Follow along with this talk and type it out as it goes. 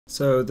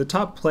So the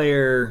top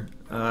player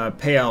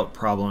payout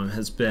problem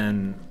has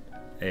been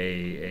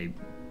a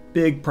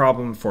big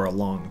problem for a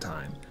long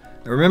time.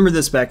 I remember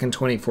this back in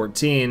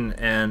 2014,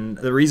 and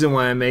the reason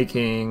why I'm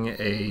making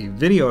a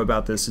video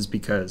about this is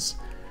because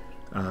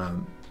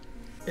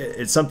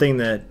it's something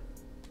that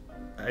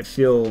I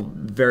feel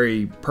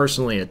very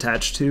personally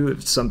attached to.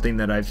 It's something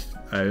that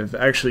I've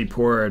actually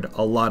poured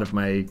a lot of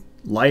my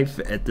life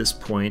at this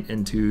point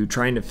into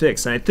trying to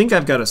fix, and I think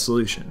I've got a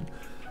solution.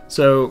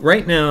 So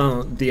right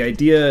now, the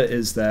idea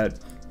is that,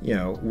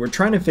 we're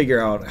trying to figure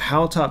out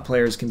how top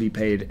players can be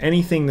paid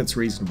anything that's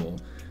reasonable.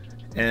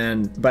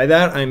 And by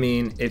that, I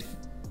mean, if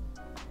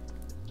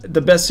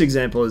the best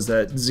example is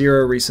that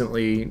Zero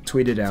recently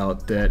tweeted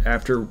out that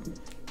after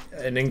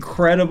an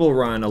incredible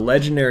run, a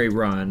legendary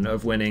run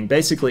of winning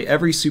basically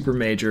every super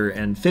major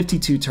and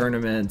 52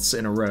 tournaments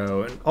in a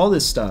row and all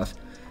this stuff,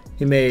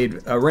 he made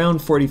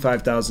around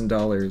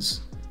 $45,000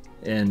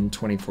 in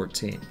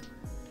 2014.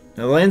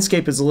 Now, the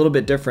landscape is a little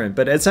bit different,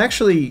 but it's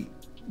actually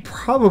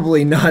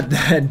probably not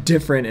that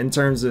different in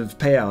terms of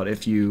payout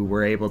if you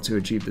were able to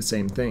achieve the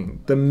same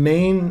thing.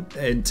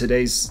 In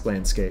today's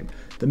landscape,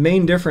 the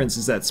main difference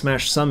is that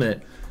Smash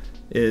Summit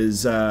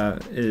is a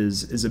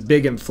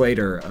big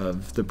inflator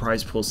of the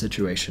prize pool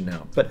situation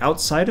now. But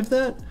outside of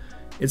that,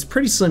 it's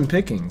pretty slim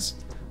pickings,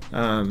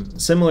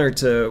 similar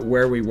to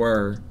where we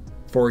were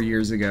 4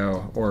 years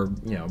ago or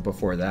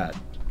before that.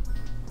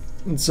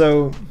 And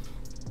so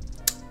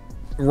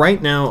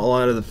right now, a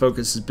lot of the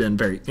focus has been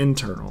very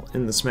internal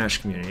in the Smash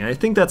community. And I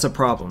think that's a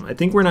problem. I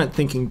think we're not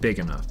thinking big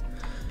enough.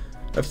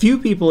 A few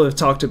people have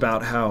talked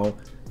about how,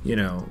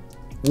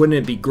 wouldn't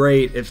it be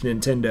great if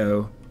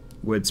Nintendo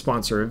would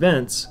sponsor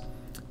events?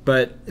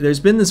 But there's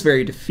been this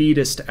very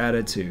defeatist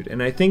attitude,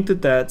 and I think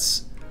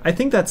that's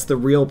the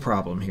real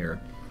problem here.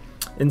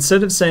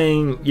 Instead of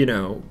saying,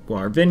 well,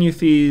 our venue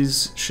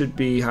fees should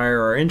be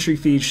higher, our entry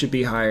fees should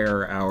be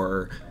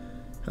higher,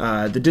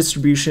 the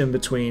distribution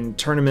between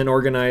tournament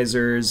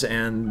organizers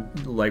and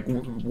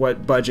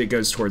what budget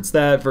goes towards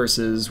that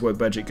versus what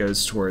budget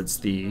goes towards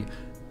the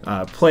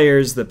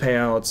players, the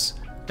payouts,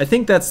 I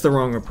think that's the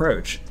wrong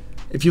approach.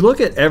 If you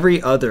look at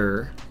every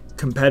other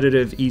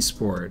competitive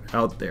esport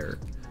out there,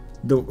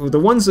 the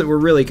ones that we're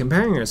really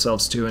comparing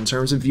ourselves to in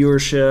terms of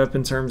viewership,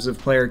 in terms of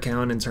player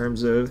count, in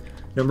terms of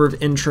number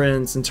of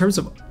entrants, in terms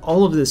of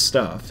all of this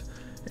stuff,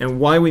 and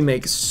why we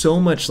make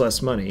so much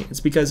less money, it's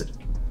because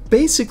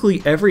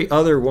basically every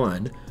other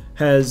one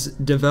has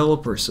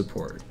developer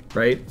support,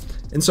 right?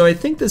 And so I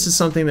think this is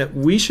something that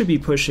we should be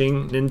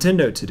pushing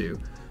Nintendo to do.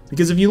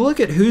 Because if you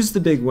look at who's the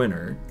big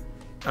winner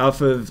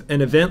off of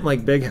an event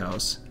like Big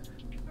House,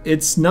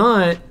 it's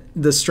not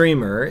the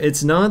streamer,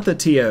 it's not the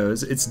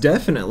TOs, it's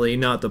definitely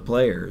not the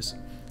players.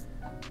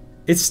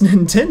 It's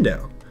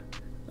Nintendo.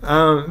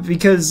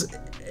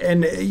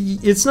 And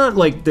it's not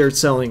like they're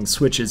selling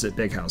Switches at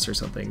Big House or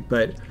something,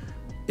 but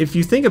if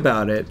you think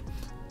about it,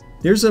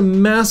 there's a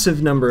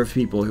massive number of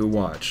people who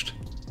watched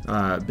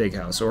Big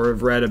House or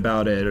have read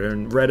about it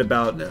and read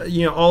about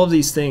all of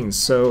these things.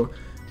 So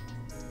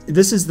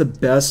this is the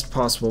best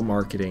possible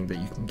marketing that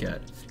you can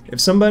get.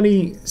 If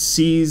somebody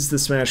sees the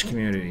Smash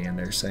community and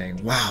they're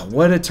saying, wow,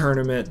 what a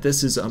tournament,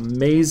 this is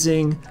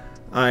amazing,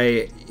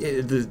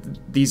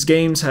 these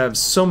games have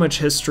so much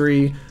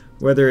history,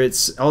 whether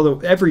it's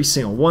every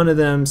single one of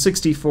them,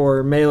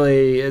 64,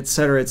 Melee,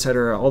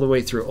 etc., all the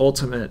way through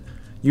Ultimate,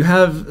 you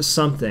have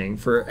something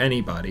for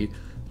anybody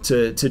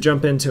to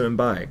jump into and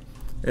buy.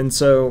 And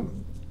so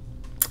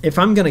if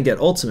I'm going to get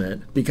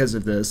Ultimate because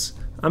of this,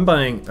 I'm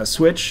buying a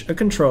Switch, a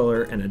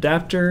controller, an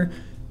adapter,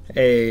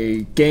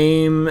 a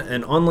game,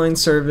 an online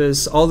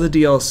service, all the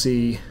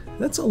DLC.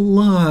 That's a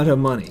lot of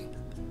money.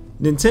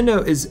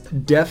 Nintendo is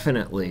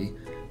definitely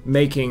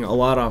making a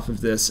lot off of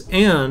this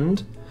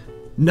and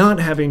not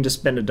having to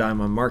spend a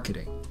dime on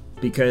marketing,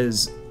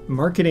 because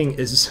marketing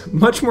is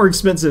much more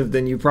expensive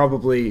than you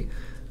probably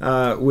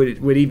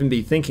would even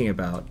be thinking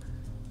about.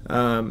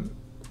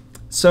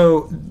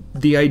 So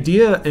the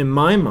idea in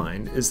my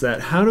mind is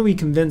that how do we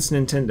convince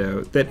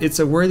Nintendo that it's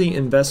a worthy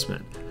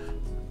investment?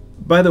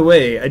 By the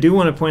way, I do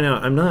want to point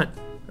out, I'm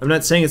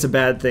not saying it's a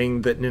bad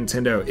thing that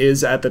Nintendo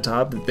is at the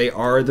top, that they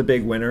are the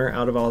big winner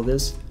out of all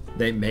this.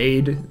 They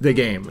made the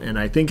game, and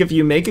I think if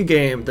you make a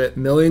game that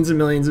millions and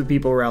millions of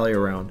people rally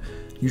around,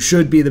 you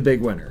should be the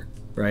big winner,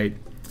 right?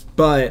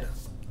 But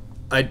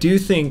I do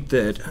think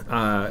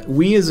that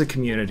we as a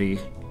community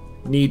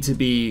need to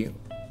be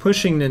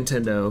pushing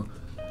Nintendo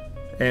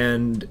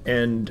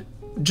and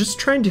just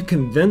trying to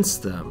convince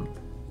them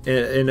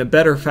in a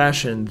better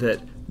fashion that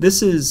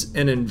this is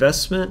an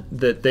investment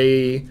that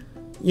they,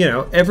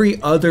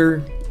 every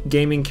other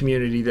gaming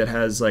community that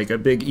has like a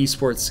big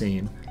esports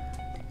scene,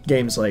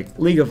 games like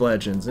League of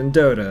Legends and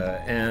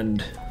Dota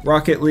and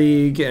Rocket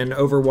League and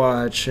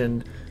Overwatch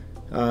and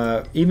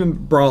even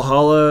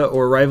Brawlhalla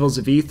or Rivals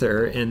of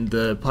Aether in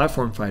the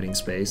platform fighting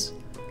space,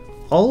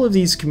 all of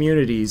these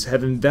communities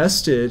have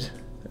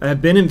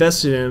been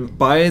invested in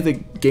by the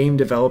game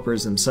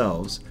developers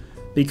themselves,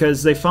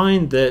 because they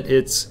find that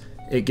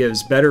it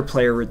gives better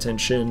player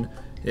retention,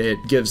 It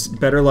gives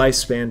better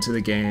lifespan to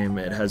the game.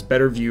 It has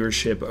better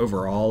viewership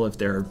overall if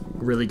there are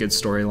really good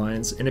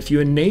storylines. And if you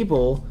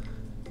enable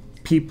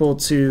people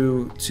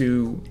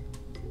to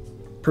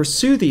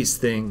pursue these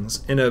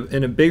things in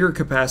a bigger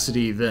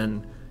capacity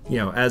than, you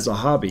know, as a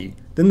hobby,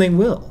 then they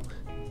will.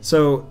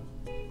 So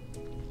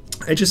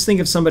I just think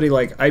of somebody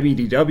like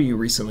IBDW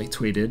recently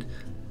tweeted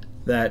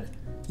that,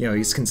 you know,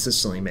 he's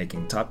consistently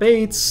making top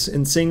 8s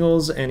in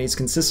singles, and he's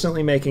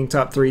consistently making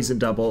top 3s in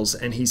doubles,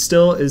 and he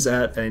still is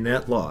at a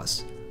net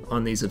loss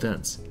on these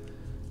events.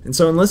 And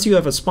so unless you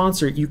have a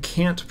sponsor, you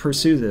can't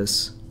pursue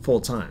this full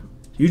time.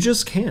 You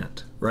just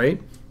can't, right?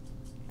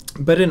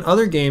 But in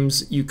other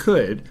games, you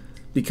could,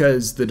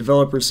 because the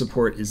developer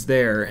support is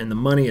there and the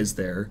money is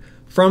there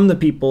from the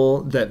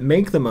people that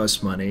make the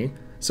most money.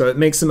 So it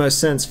makes the most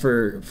sense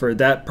for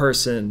that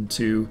person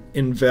to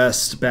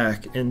invest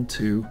back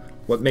into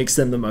what makes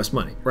them the most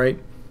money, right?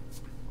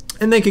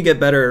 And they could get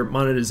better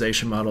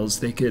monetization models.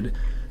 They could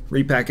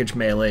repackage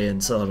Melee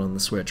and sell it on the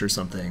Switch or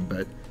something.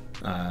 But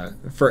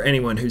for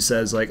anyone who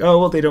says like, oh,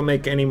 well, they don't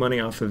make any money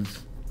off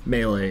of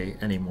Melee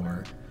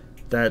anymore,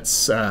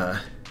 that's I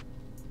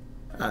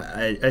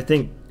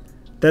think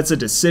that's a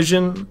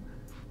decision,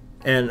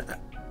 and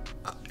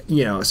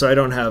you know, so I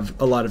don't have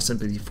a lot of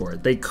sympathy for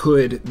it. They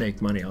could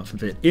make money off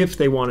of it if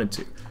they wanted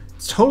to.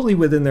 It's totally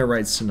within their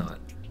rights to not,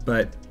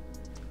 but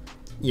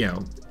you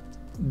know,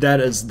 that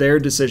is their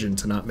decision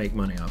to not make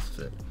money off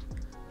of it.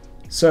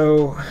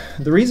 So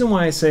the reason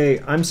why I say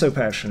I'm so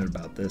passionate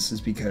about this is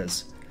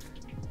because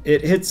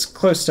it hits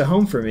close to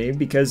home for me,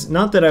 because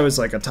not that I was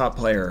like a top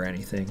player or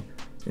anything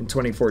in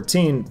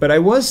 2014, but I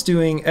was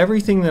doing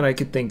everything that I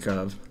could think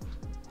of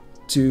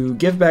to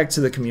give back to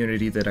the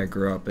community that I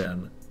grew up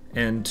in,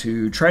 and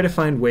to try to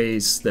find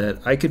ways that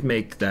I could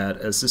make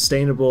that a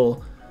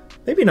sustainable,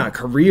 maybe not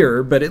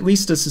career, but at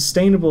least a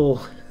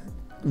sustainable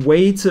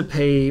way to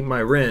pay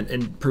my rent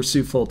and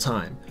pursue full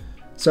time.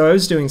 So I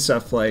was doing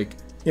stuff like,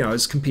 you know, I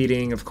was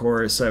competing, of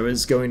course, I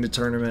was going to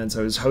tournaments,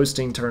 I was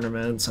hosting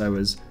tournaments, I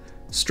was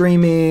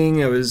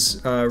streaming, I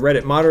was a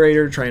Reddit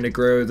moderator trying to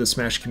grow the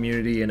Smash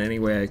community in any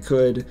way I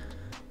could.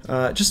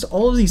 Just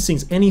all of these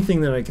things,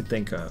 anything that I could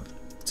think of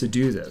to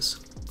do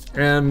this.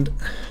 And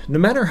no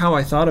matter how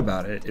I thought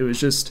about it, it was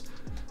just,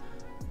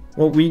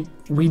 well, we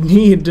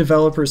need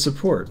developer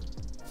support.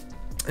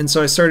 And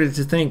so I started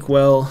to think,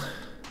 well,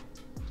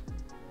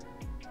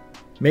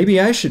 maybe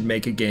I should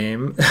make a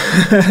game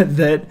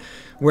that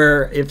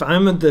where if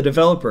I'm the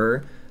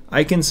developer,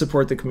 I can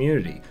support the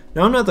community.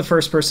 Now, I'm not the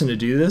first person to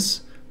do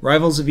this.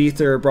 Rivals of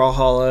Aether,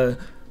 Brawlhalla,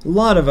 a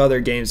lot of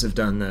other games have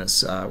done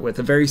this with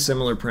a very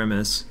similar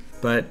premise,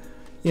 but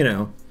you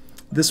know,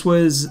 this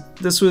was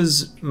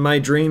my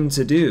dream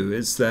to do,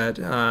 is that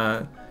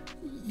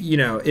you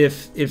know,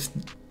 if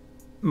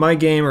my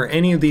game or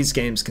any of these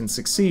games can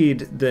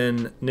succeed,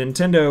 then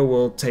Nintendo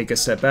will take a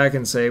step back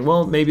and say,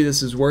 well, maybe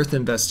this is worth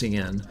investing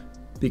in,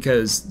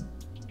 because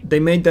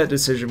they made that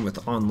decision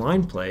with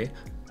online play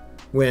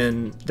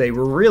when they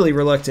were really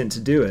reluctant to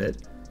do it,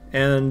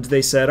 and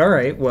they said, all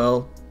right,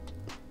 well,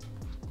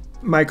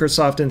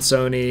 Microsoft and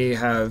Sony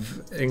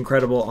have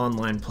incredible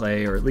online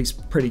play, or at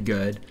least pretty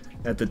good.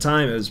 At the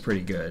time, it was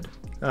pretty good.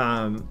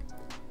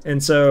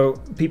 And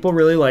so people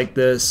really like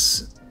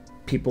this.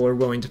 People are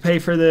willing to pay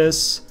for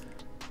this.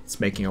 It's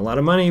making a lot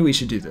of money. We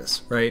should do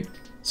this, right?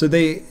 So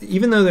they,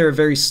 even though they're a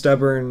very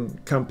stubborn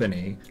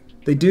company,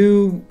 they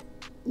do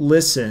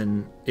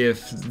listen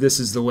if this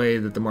is the way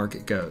that the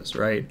market goes,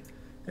 right?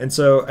 And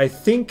so I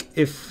think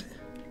if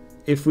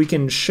we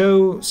can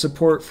show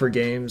support for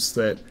games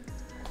that,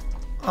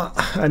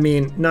 I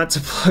mean, not to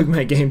plug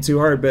my game too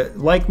hard, but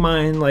like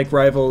mine, like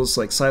Rivals,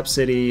 like Slap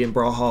City and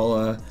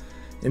Brawlhalla,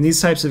 and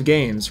these types of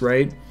games,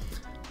 right?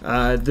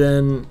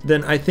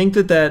 Then I think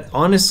that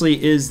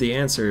honestly is the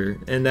answer,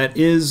 and that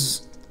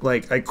is,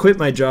 like, I quit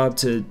my job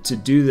to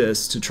do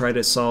this, to try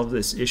to solve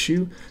this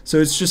issue. So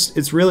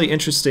it's really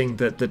interesting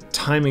that the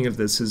timing of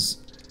this has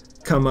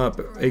come up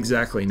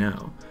exactly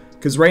now.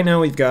 Because right now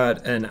we've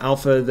got an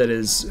alpha that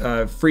is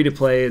free to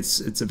play,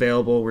 it's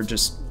available, we're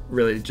just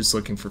really just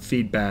looking for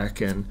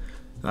feedback and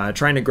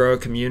trying to grow a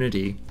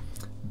community.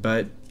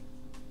 But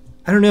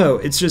I don't know,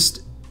 it's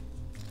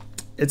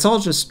all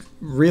just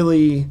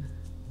really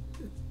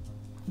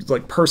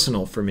like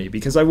personal for me,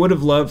 because I would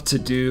have loved to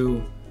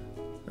do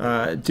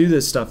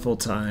this stuff full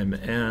time,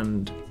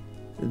 and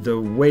the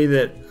way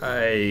that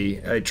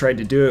I tried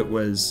to do it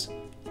was,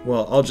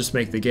 well, I'll just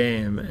make the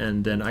game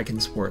and then I can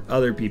support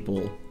other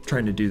people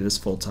trying to do this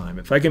full time.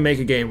 If I can make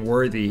a game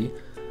worthy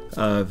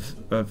of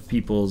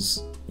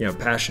people's, you know,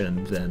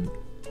 passion, then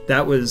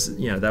that was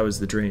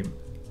the dream.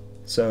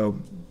 So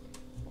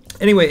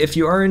anyway, if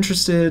you are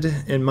interested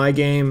in my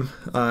game,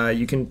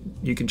 you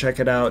can check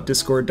it out,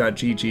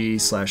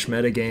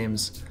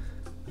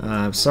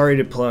 discord.gg/metagames. Sorry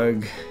to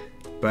plug,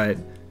 but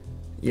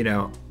you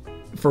know,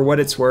 for what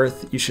it's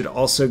worth, you should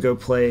also go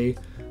play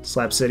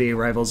Slap City,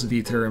 Rivals of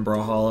Aether, and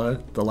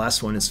Brawlhalla. The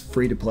last one is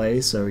free to play,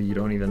 so you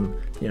don't even,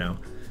 you know,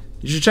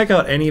 you should check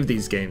out any of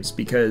these games,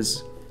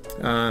 because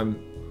I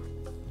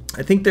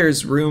think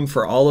there's room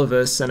for all of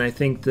us, and I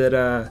think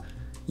that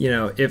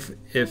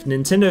if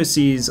Nintendo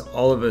sees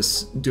all of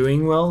us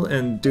doing well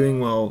and doing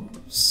well,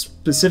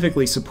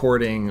 specifically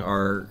supporting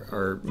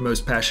our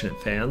most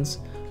passionate fans,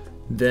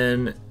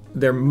 then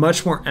they're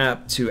much more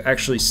apt to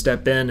actually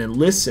step in and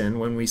listen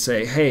when we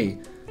say, hey,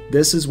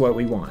 this is what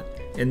we want,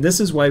 and this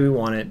is why we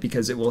want it,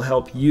 because it will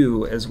help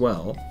you as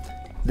well.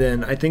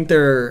 Then I think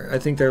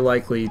they're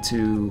likely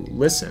to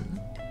listen.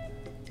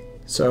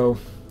 So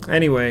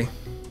anyway,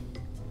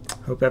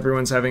 hope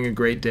everyone's having a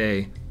great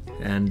day,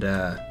 and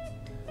I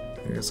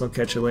guess I'll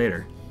catch you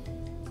later.